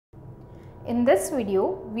In this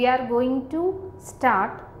video, we are going to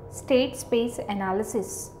start state space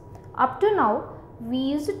analysis. Up to now, we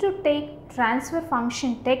used to take transfer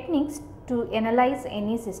function techniques to analyze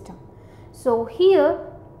any system. So here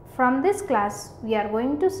from this class, we are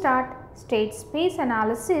going to start state space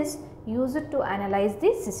analysis used to analyze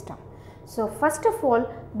the system. So first of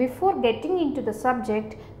all, before getting into the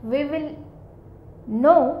subject, we will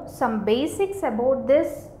know some basics about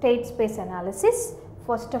this state space analysis.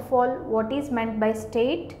 First of all, what is meant by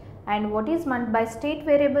state and what is meant by state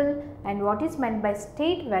variable and what is meant by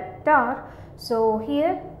state vector. So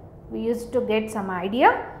here we used to get some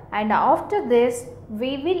idea, and after this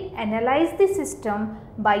we will analyze the system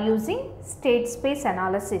by using state space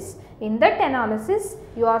analysis. In that analysis,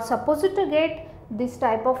 you are supposed to get this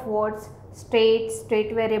type of words: state,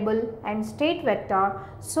 state variable and state vector,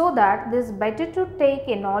 so that this is better to take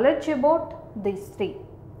a knowledge about these three.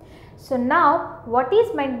 So now what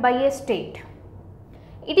is meant by a state?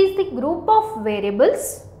 It is the group of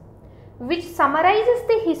variables which summarizes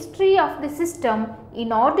the history of the system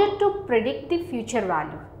in order to predict the future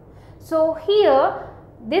value. So here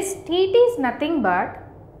this state is nothing but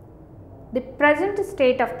the present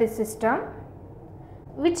state of the system,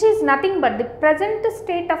 which is nothing but the present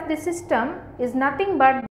state of the system is nothing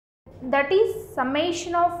but that is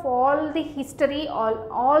summation of all the history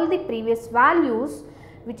or all the previous values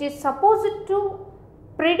which is supposed to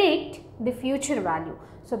predict the future value.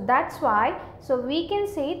 So that's why, so we can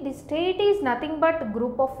say the state is nothing but a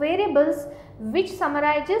group of variables which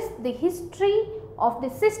summarizes the history of the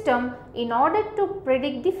system in order to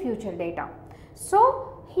predict the future data.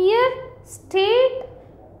 So here state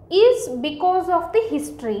is because of the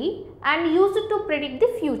history and used to predict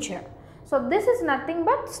the future. So this is nothing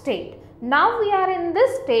but state. Now we are in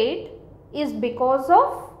this state is because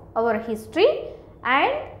of our history,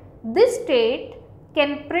 and this state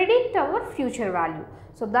can predict our future value.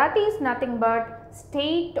 So that is nothing but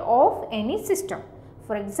state of any system.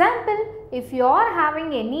 For example, if you are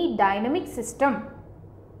having any dynamic system,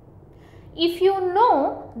 if you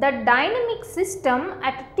know the dynamic system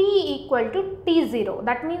at t equal to t0,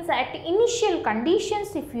 that means at initial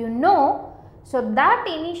conditions, if you know, so that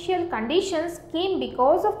initial conditions came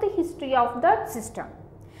because of the history of that system,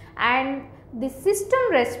 and the system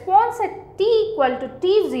response at t equal to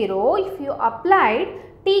t0, if you applied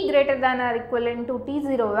t greater than or equivalent to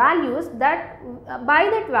t0 values, that by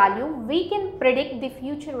that value we can predict the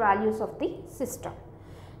future values of the system.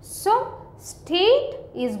 So state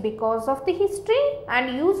is because of the history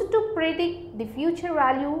and used to predict the future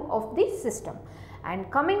value of the system.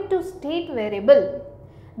 And coming to state variable,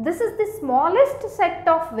 this is the smallest set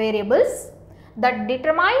of variables that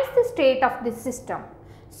determines the state of the system.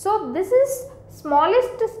 So this is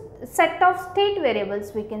smallest set of state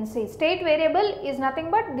variables. We can say state variable is nothing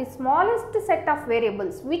but the smallest set of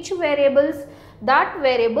variables. Which variables? That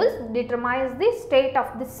variables determines the state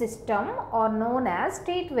of the system are known as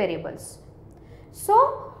state variables.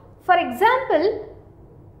 So for example,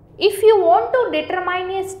 if you want to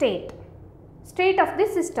determine a state of the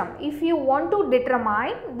system, if you want to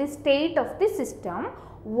determine the state of the system,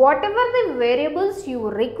 whatever the variables you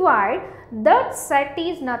require, that set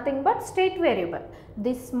is nothing but state variable.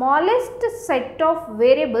 The smallest set of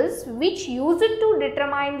variables which used to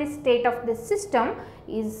determine the state of the system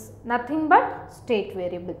is nothing but state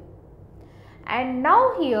variable. And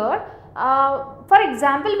now here, for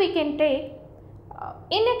example, we can take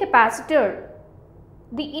in a capacitor,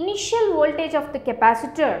 the initial voltage of the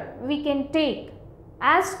capacitor we can take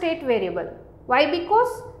as state variable. Why?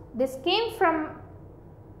 Because this came from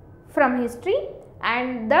history,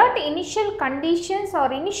 and that initial conditions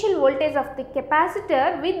or initial voltage of the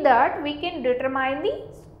capacitor, with that we can determine the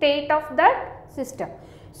state of that system.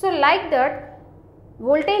 So like that,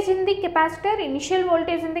 voltage in the capacitor, initial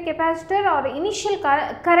voltage in the capacitor or initial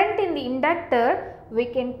current in the inductor, we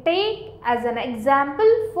can take as an example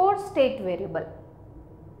for state variable.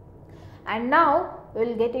 And now we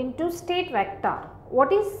will get into state vector.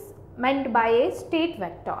 What is meant by a state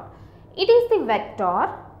vector? It is the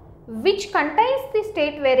vector which contains the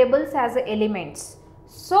state variables as elements.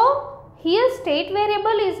 So here state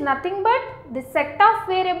variable is nothing but the set of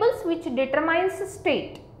variables which determines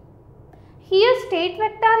state. Here state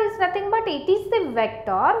vector is nothing but it is the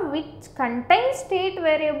vector which contains state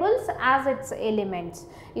variables as its elements.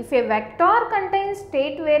 If a vector contains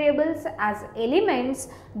state variables as elements,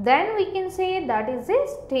 then we can say that is a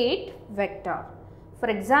state vector. For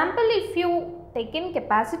example, if you take in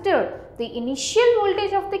capacitor, the initial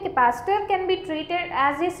voltage of the capacitor can be treated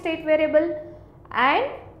as a state variable, and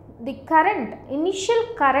the current,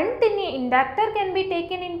 initial current in an inductor can be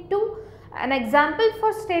taken into an example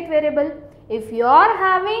for state variable. If you are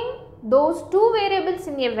having those two variables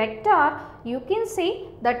in a vector, you can say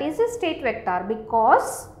that is a state vector,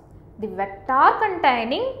 because the vector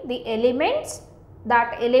containing the elements,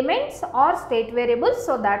 that elements are state variables.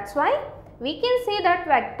 So, that is why we can say that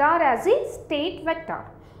vector as a state vector.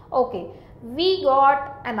 Okay, we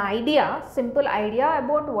got an idea, simple idea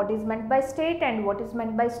about what is meant by state and what is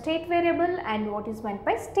meant by state variable and what is meant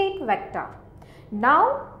by state vector.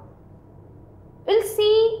 Now, we will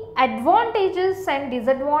see advantages and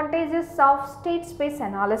disadvantages of state space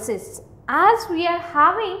analysis, as we are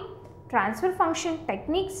having transfer function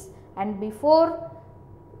techniques, and before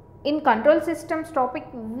in control systems topic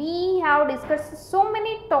we have discussed so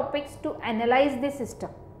many topics to analyze the system.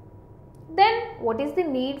 Then what is the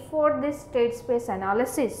need for this state space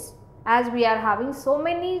analysis, as we are having so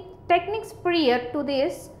many techniques prior to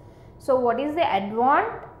this? So, what is the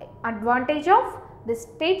advantage of the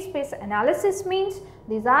state space analysis? Means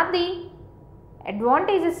these are the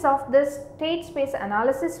advantages of this state space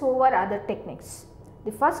analysis over other techniques.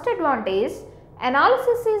 The first advantage,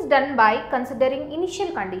 analysis is done by considering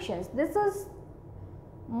initial conditions. This is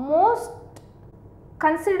most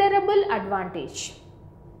considerable advantage.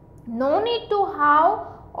 No need to have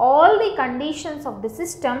all the conditions of the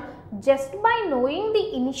system. Just by knowing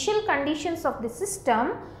the initial conditions of the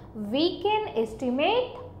system, we can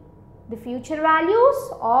estimate the future values,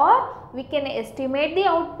 or we can estimate the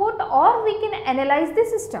output, or we can analyze the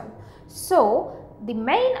system. So, the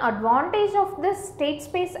main advantage of this state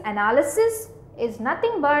space analysis is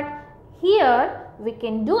nothing but here we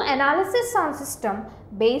can do analysis on system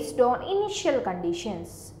based on initial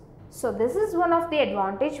conditions. So, this is one of the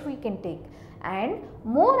advantage we can take, and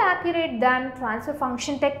more accurate than transfer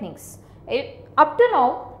function techniques. Up to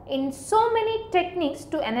now, in so many techniques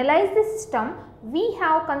to analyze the system, we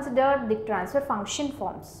have considered the transfer function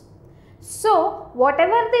forms. So,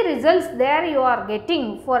 whatever the results there you are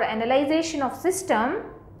getting for analyzation of system,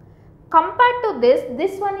 compared to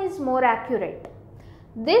this one is more accurate.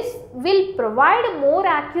 This will provide more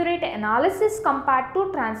accurate analysis compared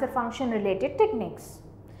to transfer function related techniques.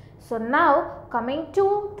 So, now coming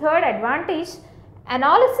to third advantage,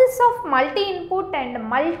 analysis of multi-input and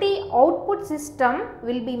multi-output system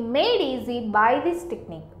will be made easy by this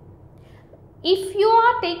technique. If you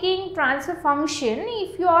are taking transfer function,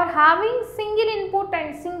 if you are having single input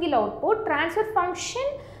and single output, transfer function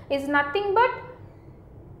is nothing but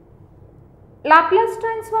Laplace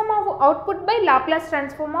transform of output by Laplace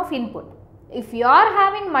transform of input. If you are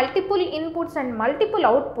having multiple inputs and multiple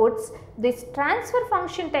outputs, this transfer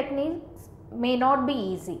function techniques may not be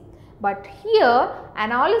easy. But here,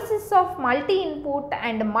 analysis of multi-input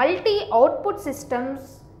and multi-output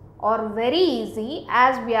systems are very easy,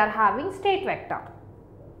 as we are having state vector.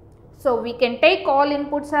 So, we can take all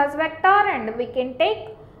inputs as vector and we can take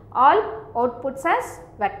all outputs as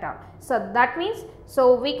vector. So, that means,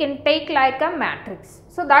 we can take like a matrix.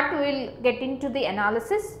 So, that we will get into the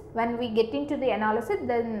analysis. When we get into the analysis,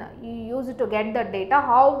 then you use it to get the data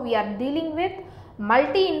how we are dealing with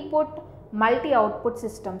multi-input, multi-output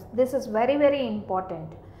systems. This is very, very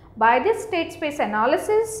important. By this state space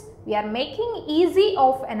analysis, we are making easy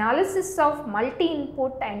of analysis of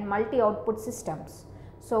multi-input and multi-output systems.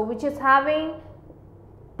 So, which is having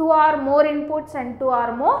 2 or more inputs and 2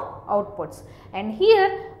 or more outputs. And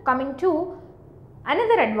here coming to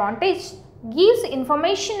another advantage, gives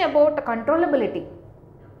information about controllability.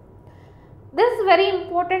 This is very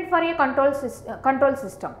important for a control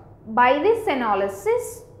system. By this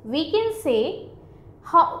analysis, we can say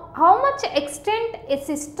how much extent a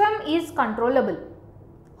system is controllable,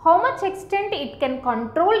 how much extent it can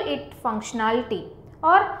control its functionality,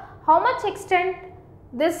 or how much extent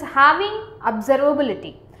this having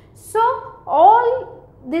observability. So, all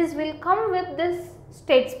this will come with this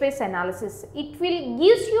state space analysis. It will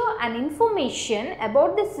gives you an information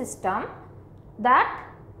about the system, that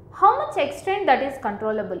how much extent that is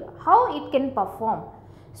controllable, how it can perform.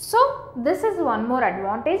 So, this is one more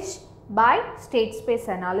advantage by state space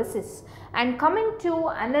analysis. And coming to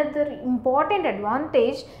another important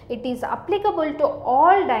advantage, it is applicable to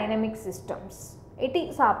all dynamic systems. It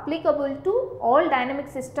is applicable to all dynamic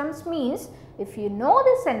systems means, if you know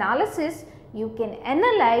this analysis, you can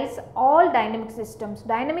analyze all dynamic systems.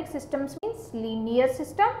 Dynamic systems means linear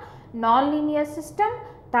system, non-linear system,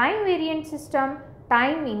 time variant system,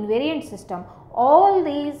 time invariant system. All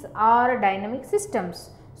these are dynamic systems.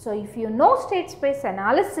 So, if you know state space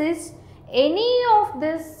analysis, any of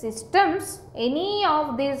these systems, any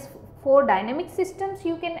of these 4 dynamic systems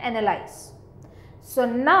you can analyze. So,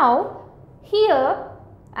 now here,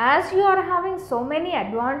 as you are having so many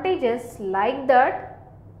advantages, like that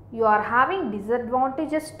you are having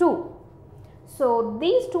disadvantages too. So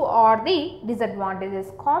these two are the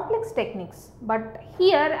disadvantages, complex techniques. But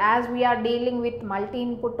here, as we are dealing with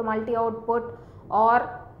multi-input to multi-output,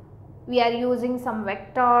 or we are using some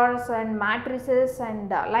vectors and matrices and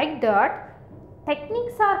like that,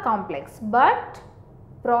 techniques are complex but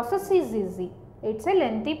process is easy. It's a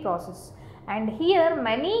lengthy process, and here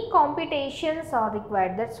many computations are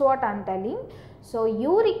required. That's what I am telling. So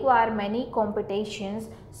you require many computations.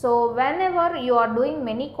 So whenever you are doing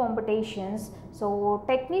many computations, so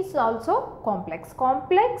techniques also complex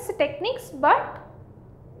techniques, but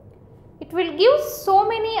it will give so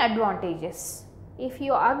many advantages. If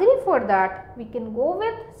you agree for that, we can go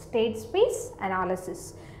with state space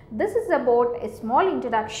analysis. This is about a small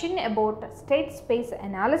introduction about state space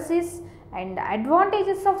analysis and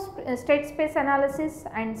advantages of state space analysis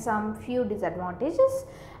and some few disadvantages.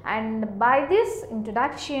 And by this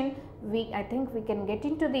introduction, I think we can get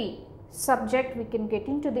into the subject, we can get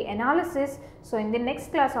into the analysis. So in the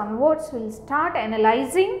next class onwards, we will start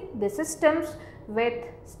analyzing the systems with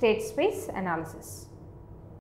state space analysis.